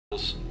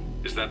Is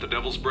that the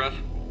Devil's Breath?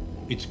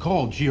 It's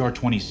called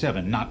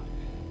GR27, not...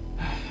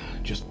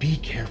 Just be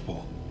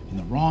careful. In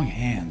the wrong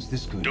hands,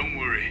 this could... Don't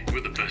worry,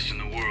 we're the best in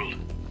the world.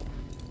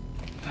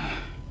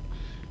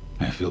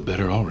 I feel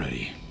better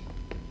already.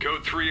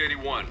 Code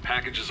 381,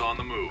 package is on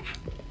the move.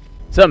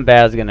 Something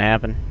bad's gonna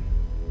happen.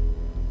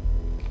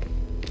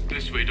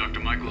 This way,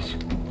 Dr. Michaels.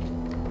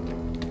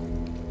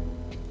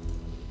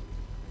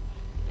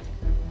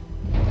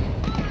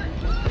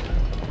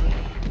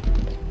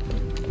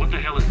 What the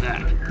hell is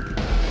that?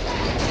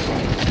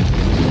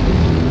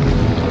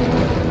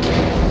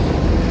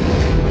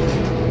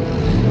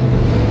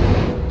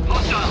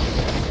 Hostile!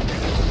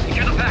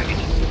 Secure the package!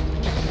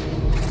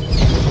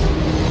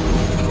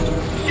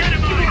 Get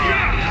him out of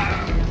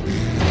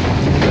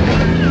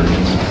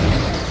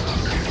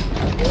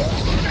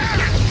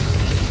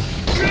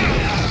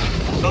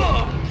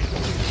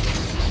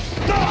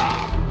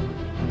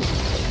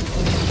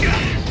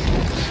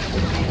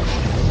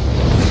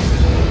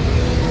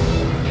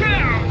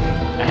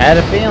I had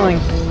a feeling.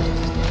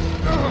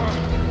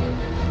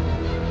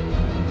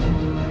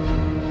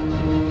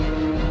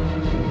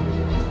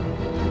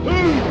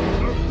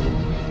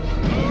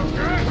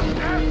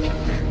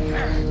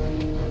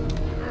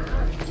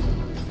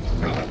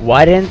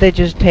 Why didn't they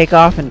just take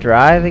off and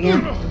drive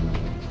again?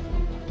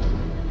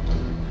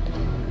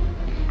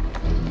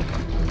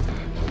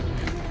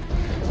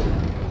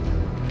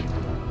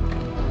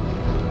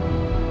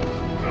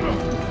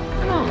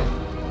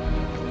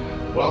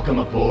 Welcome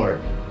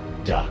aboard,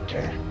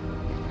 Doctor.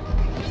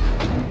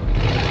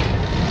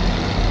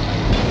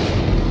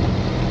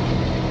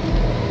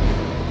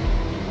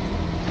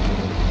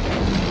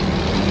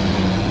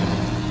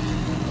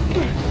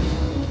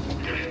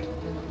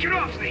 Get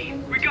off me!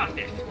 We got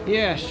this!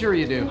 Yeah, sure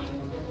you do.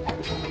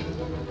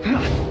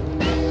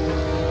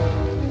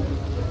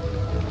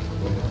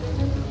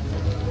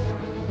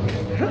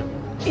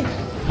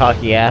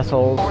 Cocky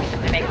assholes. Force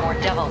them to make more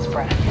Devil's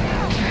Breath. I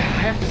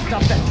have to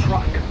stop that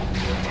truck.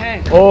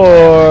 Tank.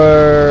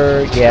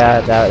 Or yeah,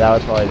 that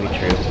would probably be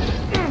true.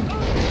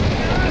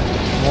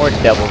 More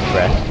Devil's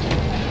Breath.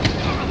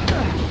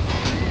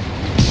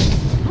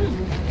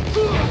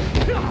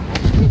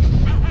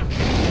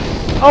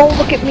 Oh,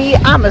 look at me!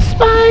 I'm a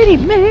Spidey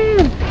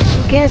Man.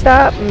 You can't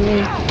stop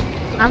me.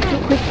 I'm too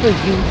quick for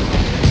you.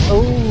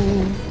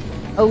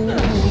 Oh.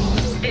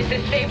 This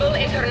is Sable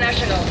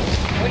International.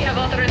 We have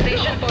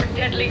authorization for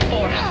deadly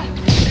force.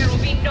 There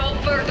will be no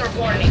further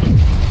warning.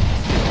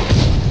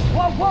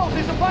 Whoa, whoa!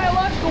 There's a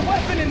biological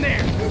weapon in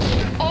there.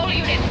 All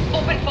units,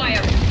 open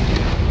fire.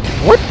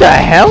 What the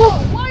hell?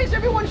 Why is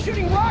everyone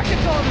shooting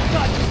rockets all of a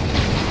sudden?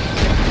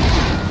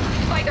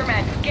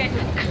 Spider-Man, get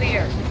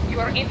clear. You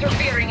are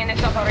interfering in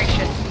this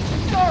operation.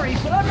 Sorry,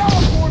 but I'm not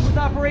on board with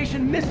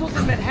Operation Missiles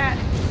in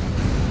Manhattan.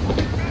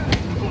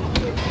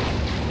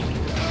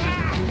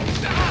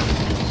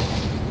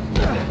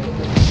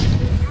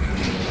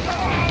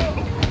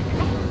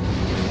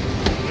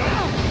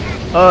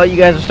 Oh, you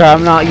guys are sorry.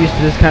 I'm not used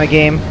to this kind of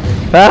game.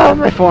 Oh,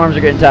 my forearms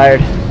are getting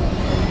tired.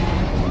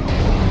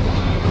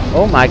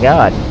 Oh my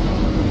god.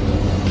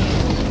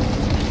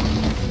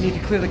 Need to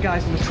clear the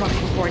guys in the trucks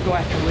before I go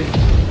after Lee.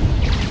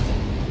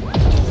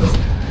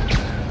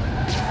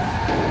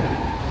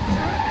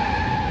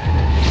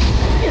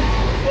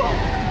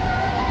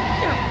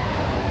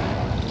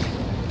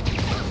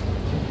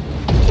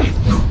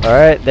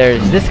 Alright,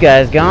 there's this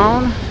guy's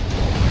gone.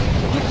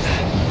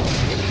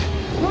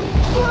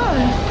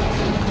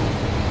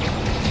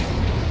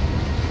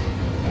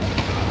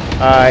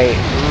 I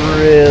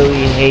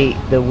really hate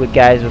the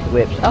guys with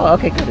whips. Oh,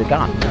 okay, good, they're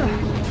gone.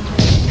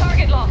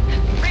 Target locked.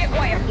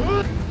 Reacquire.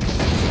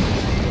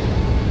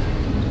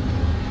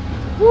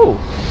 Woo!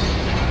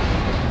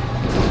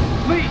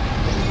 Lee,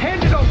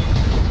 hand it over.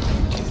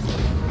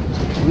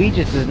 Lee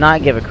just does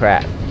not give a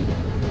crap.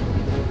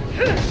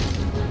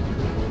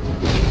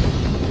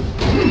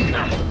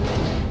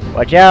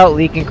 Watch out,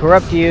 Lee can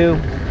corrupt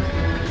you.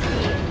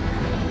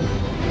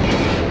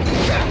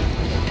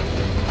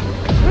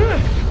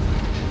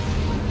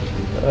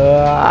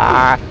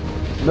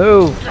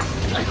 Move.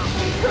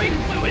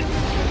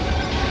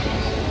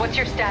 What's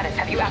your status?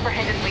 Have you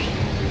apprehended Lee?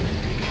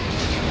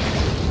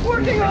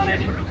 Working on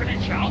it.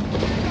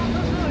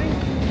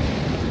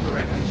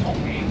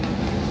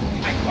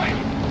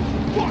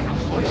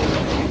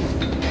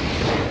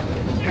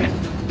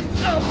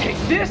 I'll take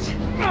this.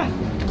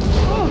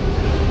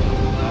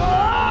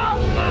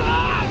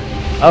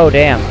 Oh,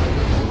 damn.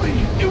 What are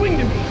you doing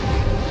to me?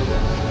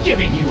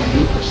 Giving you a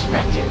new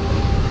perspective.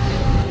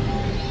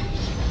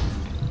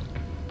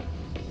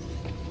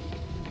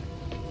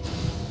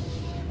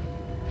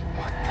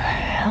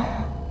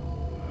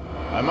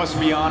 I must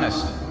be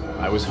honest,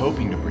 I was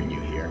hoping to bring you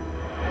here.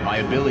 My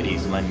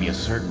abilities lend me a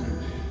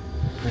certain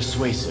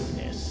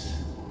persuasiveness.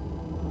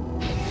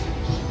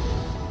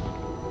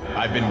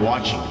 I've been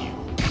watching you.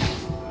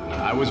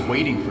 I was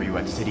waiting for you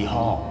at City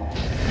Hall.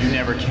 You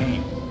never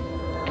came.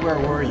 Where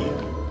were you?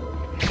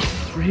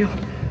 Real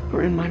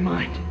or in my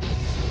mind?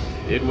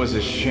 It was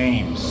a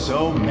shame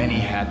so many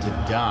had to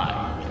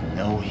die with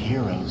no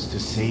heroes to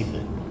save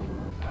them.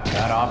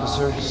 That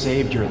officer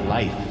saved your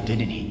life,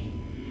 didn't he?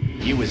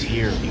 He was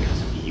here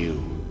because of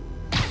you.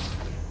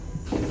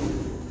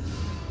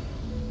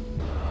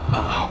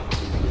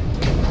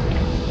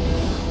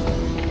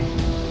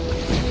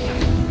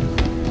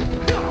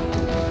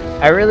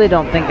 I really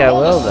don't think I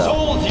will, though.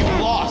 Souls you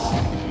lost!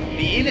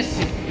 The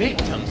innocent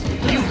victims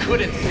you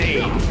couldn't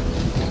save!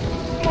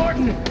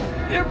 Martin,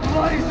 their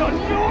blood is on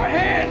your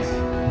hands!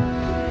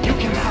 You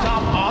can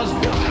stop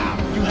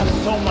Osborn! You have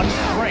so much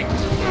strength!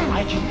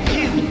 I can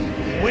give you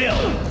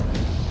will!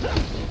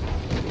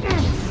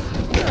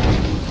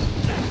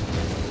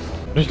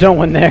 There's no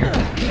one there.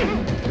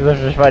 They're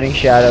just fighting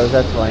shadows,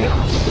 that's funny.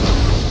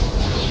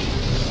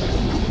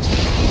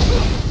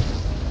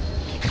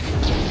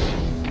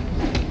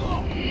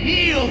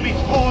 Kneel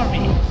before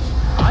me!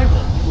 I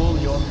will pull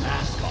your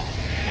mask off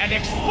and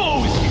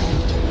expose you!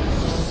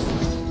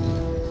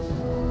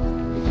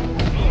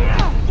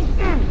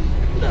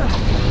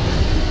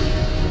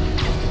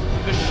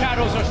 The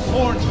shadows are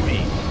sworn to me,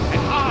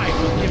 and I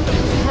will give them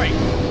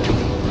strength!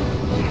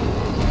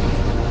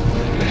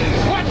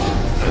 What?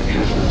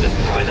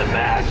 Destroy the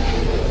mask!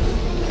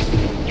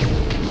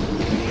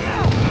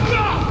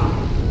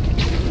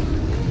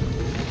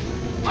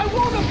 I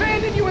won't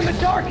abandon you in the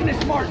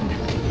darkness, Martin!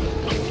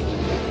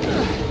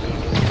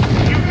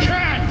 You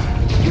can't!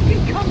 You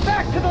can come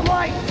back to the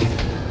light!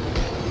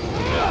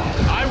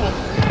 I will...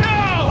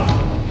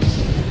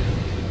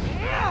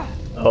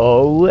 No!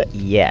 Oh,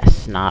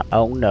 yes. Not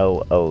oh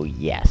no, oh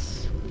yes.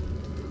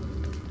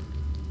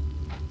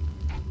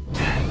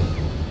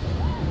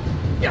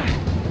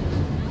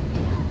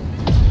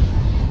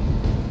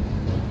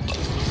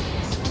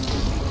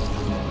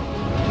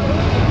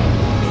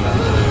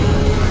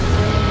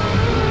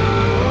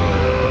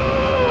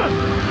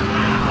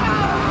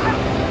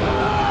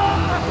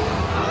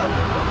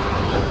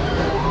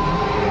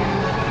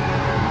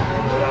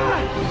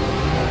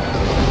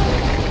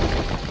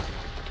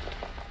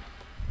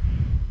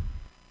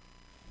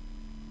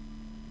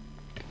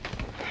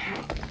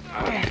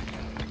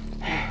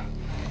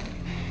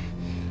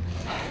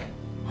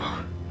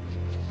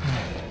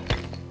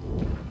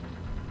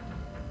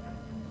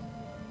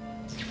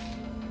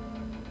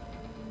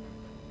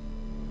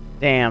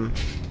 Damn.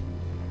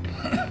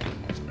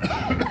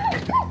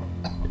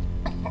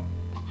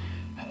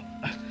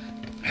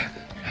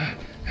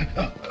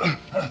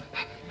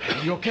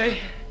 You okay?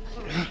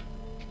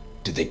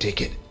 Did they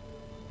take it?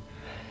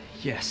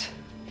 Yes.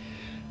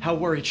 How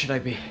worried should I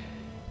be?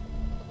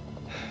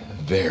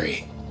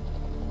 Very.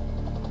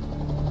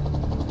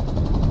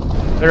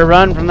 Better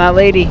run from that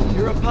lady.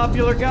 You're a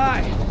popular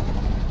guy.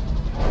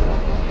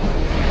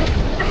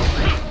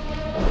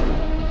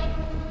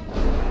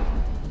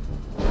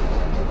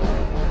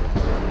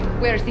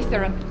 Where's the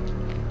serum?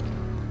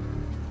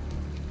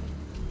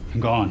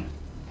 Gone.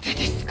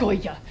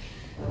 Skoya.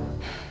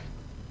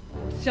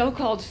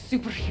 So-called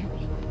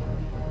superhero.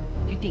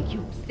 You think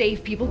you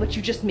save people, but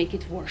you just make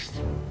it worse.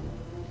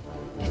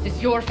 This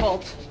is your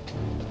fault.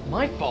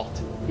 My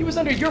fault. He was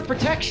under your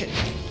protection.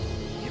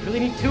 You really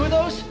need two of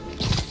those?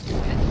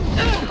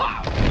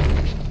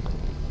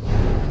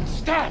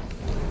 Stop!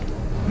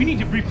 We need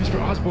to brief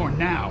Mr. Osborn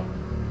now.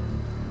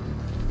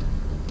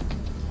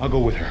 I'll go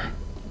with her.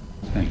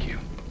 Thank you.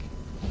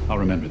 I'll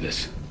remember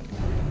this.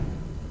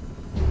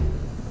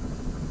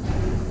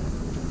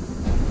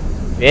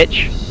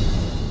 Bitch.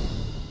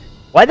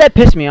 Why'd that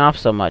piss me off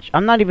so much?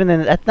 I'm not even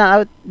in, that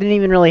didn't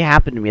even really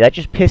happen to me. That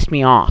just pissed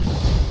me off.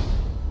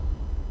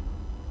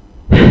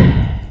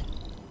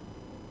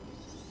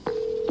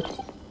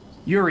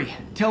 Yuri,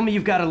 tell me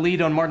you've got a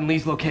lead on Martin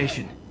Lee's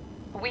location.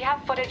 We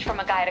have footage from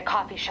a guy at a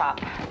coffee shop.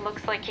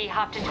 Looks like he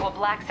hopped into a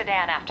black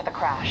sedan after the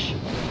crash.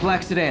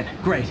 Black sedan,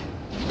 great.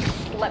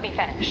 Let me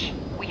finish.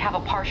 We have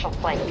a partial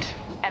plate,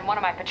 and one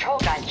of my patrol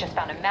guys just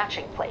found a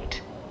matching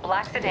plate.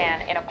 Black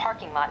sedan in a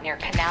parking lot near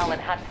Canal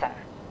and Hudson.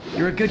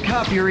 You're a good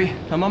cop, Yuri.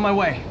 I'm on my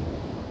way.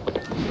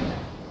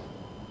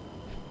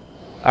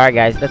 Alright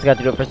guys, that's got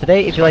to do it for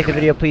today. If you like the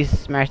video, please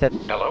smash that.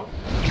 Hello?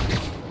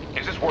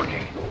 Is this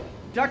working?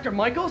 Dr.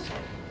 Michaels?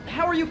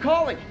 How are you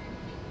calling?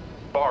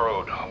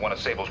 Borrowed one of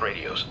Sable's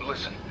radios.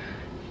 Listen,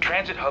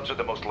 transit hubs are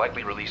the most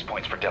likely release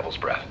points for Devil's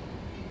Breath.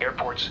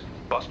 Airports,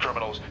 bus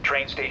terminals,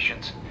 train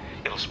stations.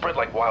 It'll spread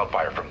like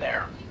wildfire from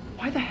there.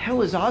 Why the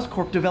hell is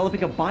Oscorp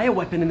developing a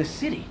bioweapon in the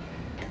city?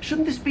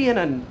 Shouldn't this be in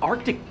an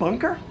Arctic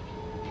bunker?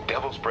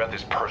 Devil's Breath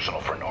is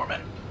personal for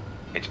Norman.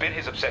 It's been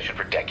his obsession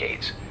for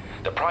decades.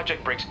 The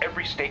project breaks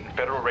every state and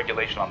federal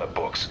regulation on the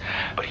books,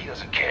 but he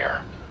doesn't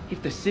care.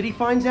 If the city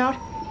finds out,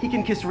 he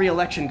can kiss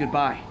re-election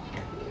goodbye.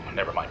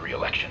 Never mind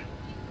re-election.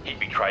 He'd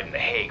be tried in The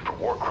Hague for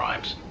war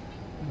crimes.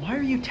 Why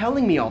are you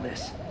telling me all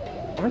this?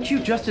 Aren't you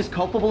just as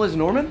culpable as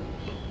Norman?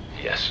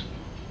 Yes.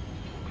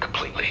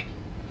 Completely.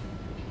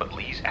 But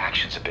Lee's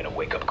actions have been a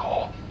wake-up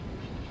call.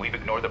 We've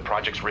ignored the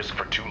project's risk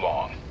for too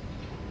long.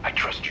 I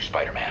trust you,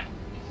 Spider-Man.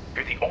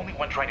 You're the only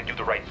one trying to do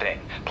the right thing.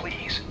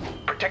 Please,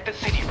 protect the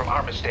city from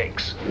our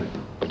mistakes.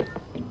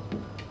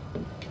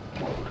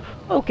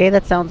 Okay,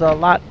 that sounds a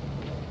lot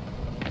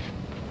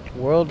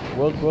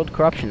World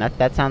corruption.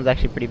 That sounds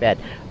actually pretty bad.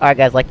 Alright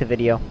guys, like the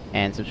video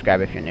and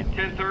subscribe if you're new.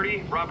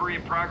 10:30, robbery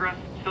in progress.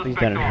 Please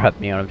don't interrupt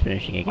me when I'm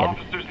finishing again.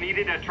 Officers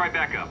needed at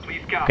Tribeca.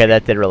 Please copy. Okay,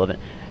 that's irrelevant.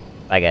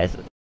 Bye guys.